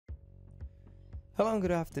Hello and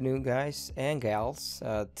good afternoon, guys and gals.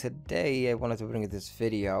 Today I wanted to bring you this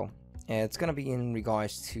video, and it's gonna be in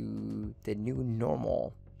regards to the new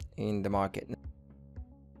normal in the market.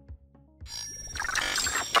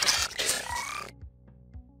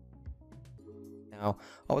 Now,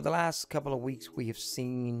 over the last couple of weeks, we have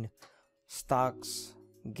seen stocks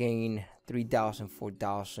gain 3,000,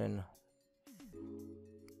 4,000,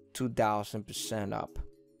 2,000% up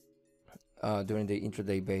during the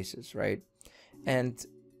intraday basis, right? And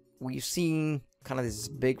we've seen kind of this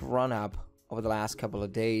big run up over the last couple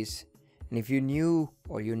of days. And if you're new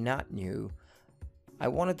or you're not new, I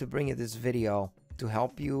wanted to bring you this video to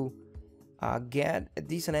help you get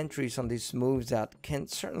decent entries on these moves that can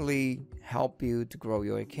certainly help you to grow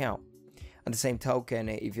your account. At the same token,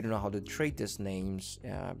 if you don't know how to trade these names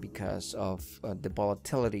because of the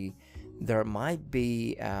volatility, there might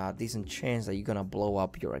be a decent chance that you're gonna blow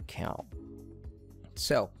up your account.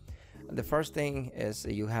 So the first thing is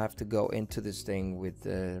you have to go into this thing with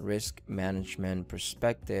the risk management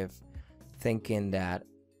perspective, thinking that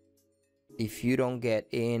if you don't get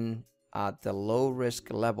in at the low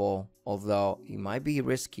risk level, although it might be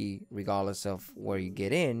risky regardless of where you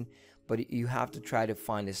get in, but you have to try to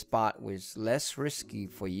find a spot which is less risky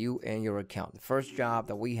for you and your account. The first job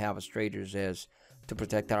that we have as traders is to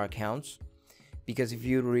protect our accounts, because if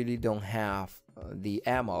you really don't have the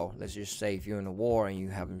ammo, let's just say if you're in a war and you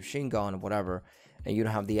have a machine gun or whatever, and you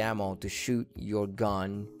don't have the ammo to shoot your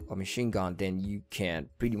gun or machine gun, then you can't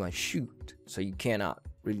pretty much shoot, so you cannot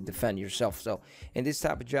really defend yourself. So in this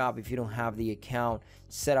type of job, if you don't have the account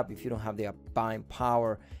set up, if you don't have the buying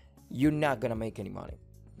power, you're not gonna make any money.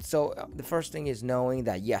 So the first thing is knowing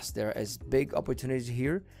that yes, there is big opportunities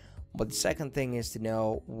here, but the second thing is to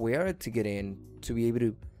know where to get in to be able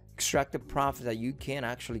to extract the profit that you can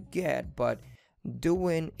actually get, but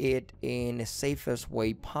doing it in the safest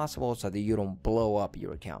way possible so that you don't blow up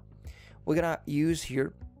your account. We're gonna use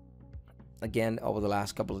here again over the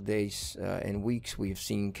last couple of days and weeks, we've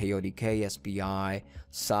seen KODK, SPI,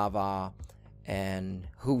 Sava, and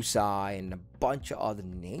HUGEEE, and a bunch of other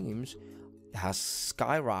names has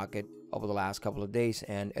skyrocketed over the last couple of days.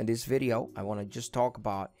 And in this video, I want to just talk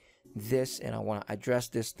about this, and I want to address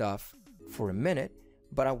this stuff for a minute.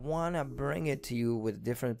 But I want to bring it to you with a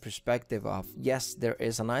different perspective of, yes, there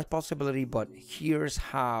is a nice possibility, but here's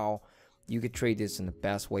how you could trade this in the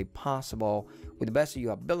best way possible, with the best of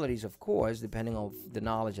your abilities, of course, depending on the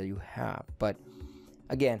knowledge that you have. But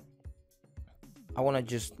again, I want to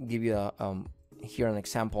just give you here an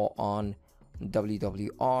example on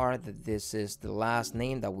WWR, that this is the last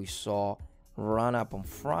name that we saw run up on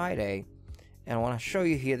Friday. And I want to show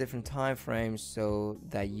you here different time frames so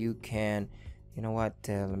that you can, you know what,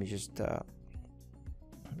 let me just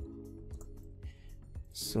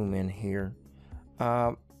zoom in here.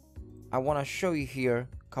 I want to show you here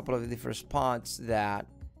a couple of different spots that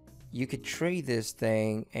you could trade this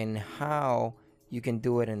thing and how you can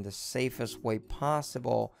do it in the safest way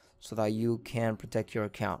possible so that you can protect your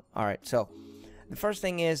account. All right, so the first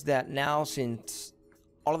thing is that now, since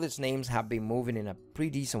all of these names have been moving in a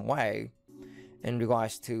pretty decent way in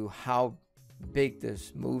regards to how big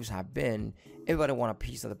these moves have been, everybody want a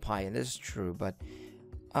piece of the pie, and this is true. But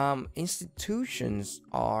institutions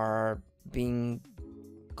are being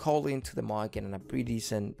called into the market in a pretty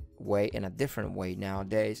decent way, in a different way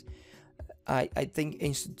nowadays. I think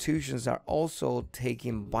institutions are also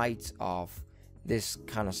taking bites of this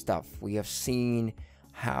kind of stuff. We have seen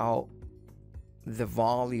how the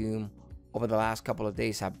volume over the last couple of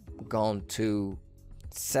days have gone to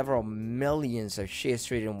several millions of shares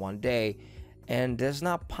traded in one day, and it's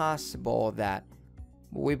not possible that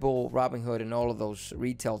Webull, Robinhood, and all of those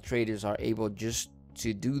retail traders are able just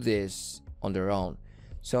to do this on their own.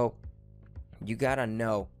 So you gotta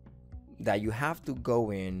know that you have to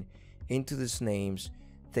go into these names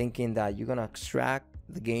thinking that you're gonna extract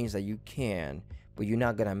the gains that you can, but you're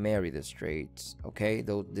not gonna marry these trades, okay?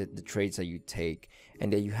 The trades that you take,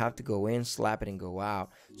 and then you have to go in, slap it, and go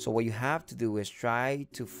out. So what you have to do is try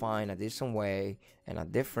to find a decent way and a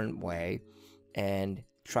different way, and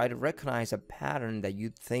try to recognize a pattern that you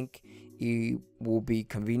think it will be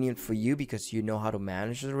convenient for you because you know how to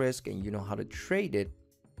manage the risk and you know how to trade it,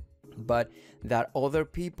 but that other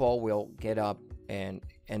people will get up and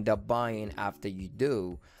end up buying after you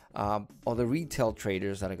do. Other retail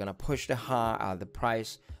traders that are going to push the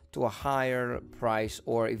price to a higher price,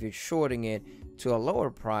 or if you're shorting it, to a lower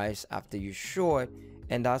price after you short,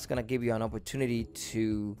 and that's going to give you an opportunity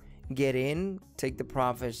to get in, take the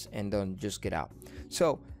profits, and then just get out.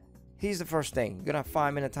 So here's the first thing. You're gonna have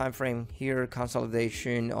 5-minute time frame here,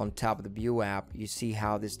 consolidation on top of the view app. You see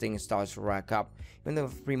how this thing starts to rack up. Even though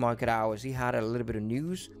pre-market hours, he had a little bit of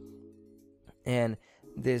news, and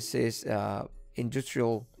this is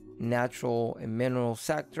industrial, natural and mineral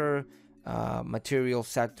sector, material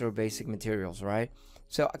sector, basic materials, right?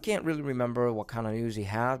 So I can't really remember what kind of news he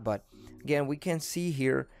had, but again, we can see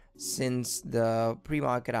here since the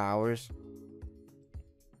pre-market hours.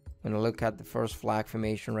 I'm gonna look at the first flag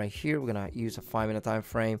formation right here. We're gonna use a 5-minute time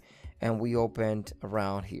frame, and we opened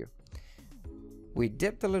around here. We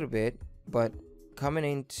dipped a little bit, but coming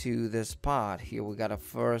into this spot here, we got a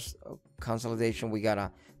first consolidation. We got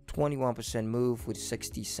a 21% move with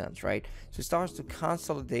 60 cents, right? So it starts to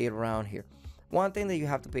consolidate around here. One thing that you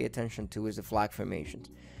have to pay attention to is the flag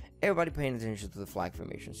formations. Everybody paying attention to the flag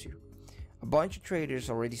formations here. A bunch of traders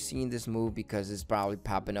already seen this move because it's probably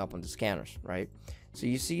popping up on the scanners, right? So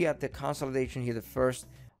you see at the consolidation here, the first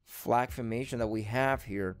flag formation that we have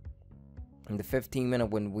here in the 15-minute,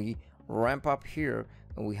 when we ramp up here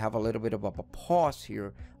and we have a little bit of a pause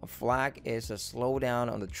here. A flag is a slowdown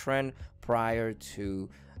on the trend prior to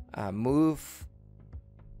move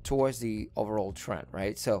towards the overall trend,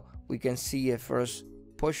 right? So we can see a first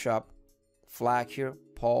push up, flag here,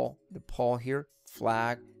 the pull here,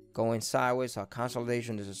 flag going sideways. Our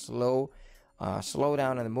consolidation is a slow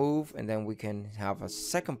down in the move, and then we can have a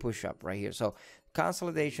second push up right here. So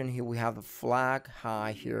consolidation here, we have the flag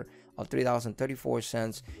high here of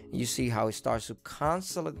 $3.34. You see how it starts to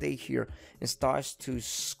consolidate here and starts to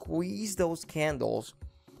squeeze those candles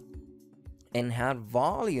and have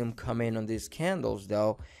volume come in on these candles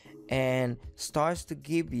though, and starts to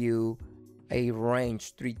give you a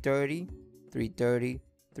range 330, 330,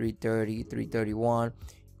 330, 331.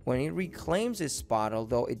 When it reclaims this spot,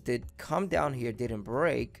 although it did come down here, didn't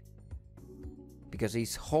break, because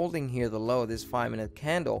he's holding here the low of this 5-minute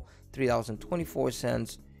candle,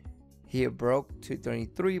 $3.24. Here broke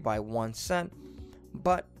 233 by 1 cent,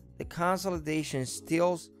 but the consolidation is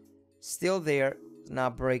still there,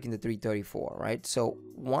 not breaking the 334, right? So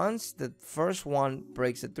once the first one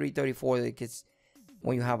breaks the 334, it gets,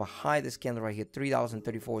 when you have a high, this candle right here,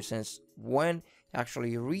 $3.34, when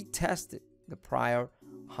actually retested the prior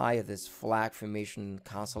high of this flag formation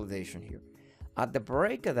consolidation here. At the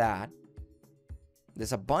break of that,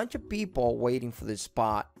 there's a bunch of people waiting for this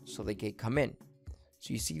spot so they can come in.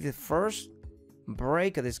 So you see the first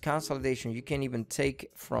break of this consolidation, you can even take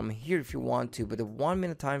from here if you want to, but the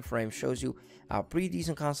 1-minute time frame shows you a pretty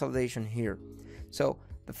decent consolidation here. So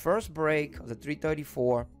the first break of the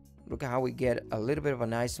 334, look at how we get a little bit of a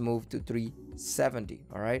nice move to 370.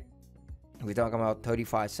 All right, we're talking about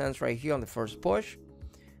 35 cents right here on the first push,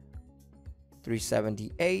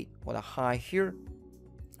 378 with a high here,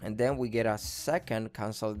 and then we get a second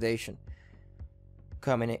consolidation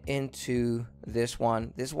coming into this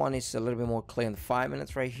one. This one is a little bit more clear in the 5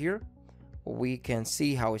 minutes right here. We can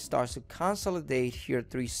see how it starts to consolidate here,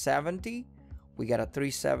 370. We got a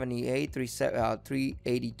 378,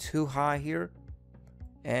 382 high here,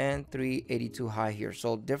 and 382 high here.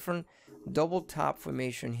 So different double top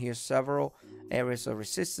formation here, several areas of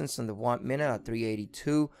resistance in the 1 minute at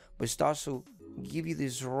 382, but starts to give you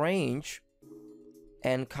this range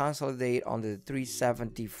and consolidate on the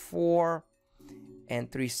 374 and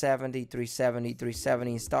 370, 370,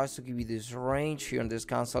 370. It starts to give you this range here in this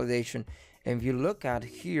consolidation. And if you look at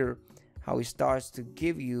here, how it starts to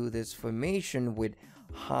give you this formation with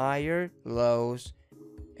higher lows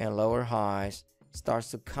and lower highs,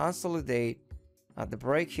 starts to consolidate at the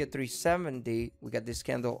break here, 370. We got this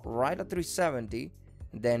candle right at 370,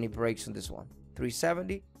 and then it breaks on this one,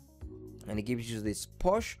 370, and it gives you this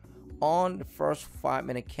push on the first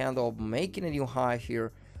 5-minute candle, making a new high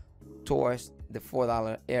here towards the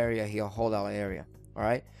 $4 area here, whole dollar area. All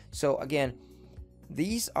right, so again,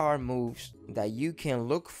 these are moves that you can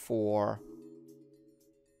look for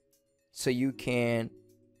so you can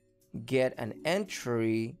get an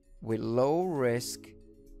entry with low risk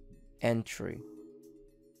entry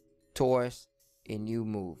towards a new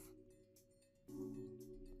move.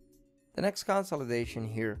 The next consolidation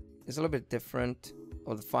here is a little bit different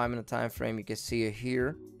of the 5-minute time frame. You can see it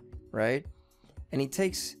here, right? And it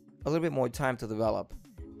takes a little bit more time to develop,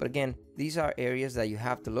 but again, these are areas that you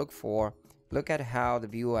have to look for. Look at how the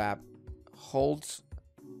view app holds,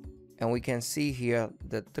 and we can see here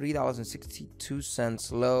the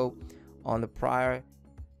 $3.62 low on the prior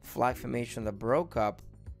flag formation that broke up,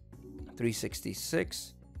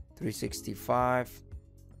 366, 365,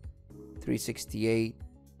 368,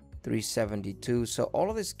 372. So all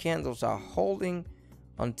of these candles are holding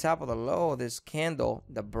on top of the low of this candle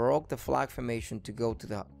that broke the flag formation to go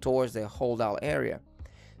to towards the holdout area.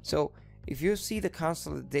 So if you see the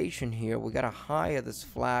consolidation here, we got a high of this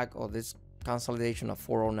flag or this consolidation of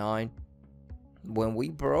 409. When we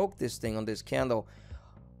broke this thing on this candle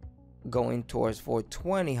going towards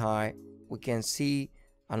 420 high, we can see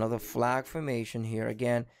another flag formation here.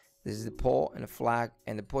 Again, this is the pull and the flag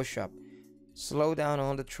and the push up. Slow down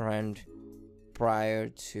on the trend prior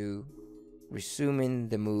to resuming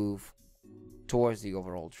the move towards the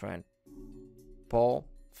overall trend. Pull,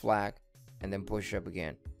 flag, and then push up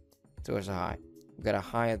again towards a high. We got a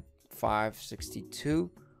high at 562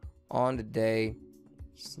 on the day.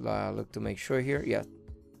 Look to make sure here. Yeah,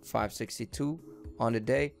 562 on the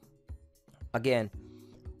day. Again,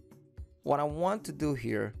 what I want to do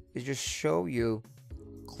here is just show you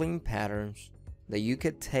clean patterns that you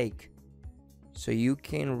could take so you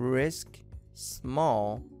can risk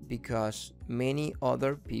small, because many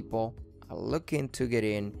other people are looking to get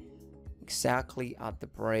in exactly at the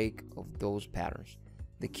break of those patterns.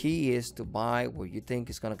 The key is to buy where you think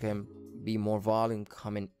it's going to be more volume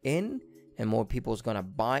coming in and more people is going to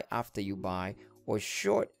buy after you buy, or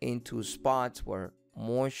short into spots where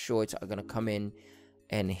more shorts are going to come in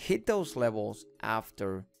and hit those levels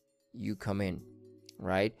after you come in,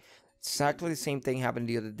 right? Exactly the same thing happened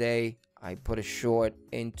the other day. I put a short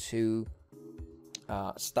into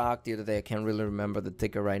stock the other day. I can't really remember the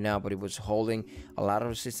ticker right now, but it was holding a lot of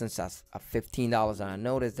resistance at $15, and I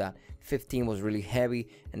noticed that 15 was really heavy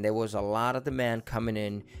and there was a lot of demand coming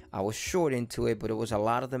in. I was short into it, but it was a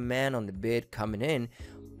lot of demand on the bid coming in.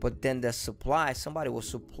 But then the supply, somebody was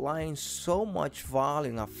supplying so much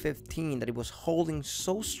volume at 15 that it was holding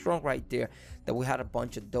so strong right there that we had a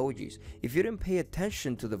bunch of dojis. If you didn't pay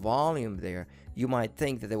attention to the volume there, you might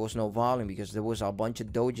think that there was no volume because there was a bunch of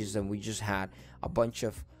dojis and we just had a bunch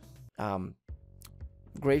of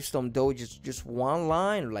gravestone dojis, just one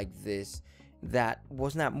line like this that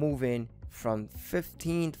was not moving from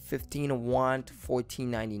 15 to 1501 to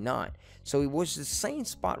 1499. So it was the same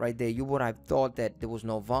spot right there. You would have thought that there was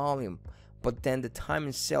no volume, but then the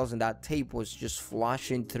timing sales in that tape was just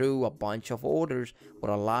flushing through a bunch of orders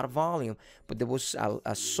with a lot of volume. But there was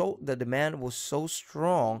the demand was so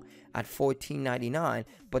strong at 1499,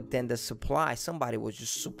 but then the supply, somebody was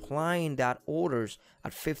just supplying that orders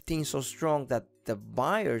at 15 so strong that the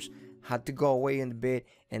buyers had to go away in the bid,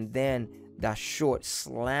 and then that short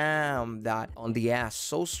slammed that on the ass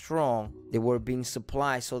so strong they were being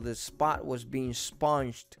supplied, so the spot was being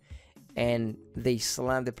sponged and they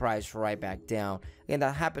slammed the price right back down. And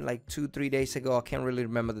that happened like 2-3 days ago. I can't really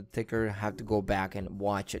remember the ticker. I have to go back and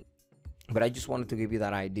watch it, but I just wanted to give you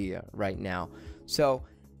that idea right now. So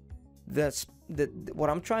what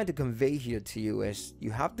I'm trying to convey here to you is you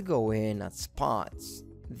have to go in at spots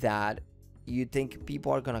that you think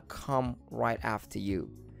people are gonna come right after you.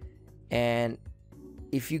 And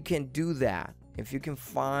if you can do that, if you can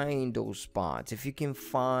find those spots, if you can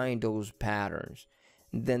find those patterns,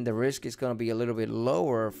 then the risk is going to be a little bit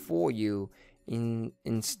lower for you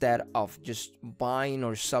instead of just buying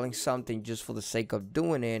or selling something just for the sake of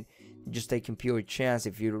doing it, just taking pure chance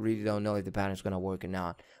if you really don't know if the pattern is going to work or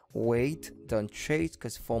not. Wait, don't chase,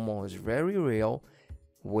 because FOMO is very real.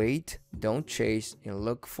 Wait, don't chase, and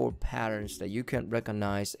look for patterns that you can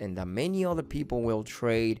recognize and that many other people will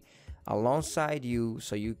trade alongside you,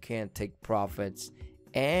 so you can take profits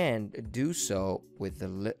and do so with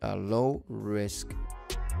a low risk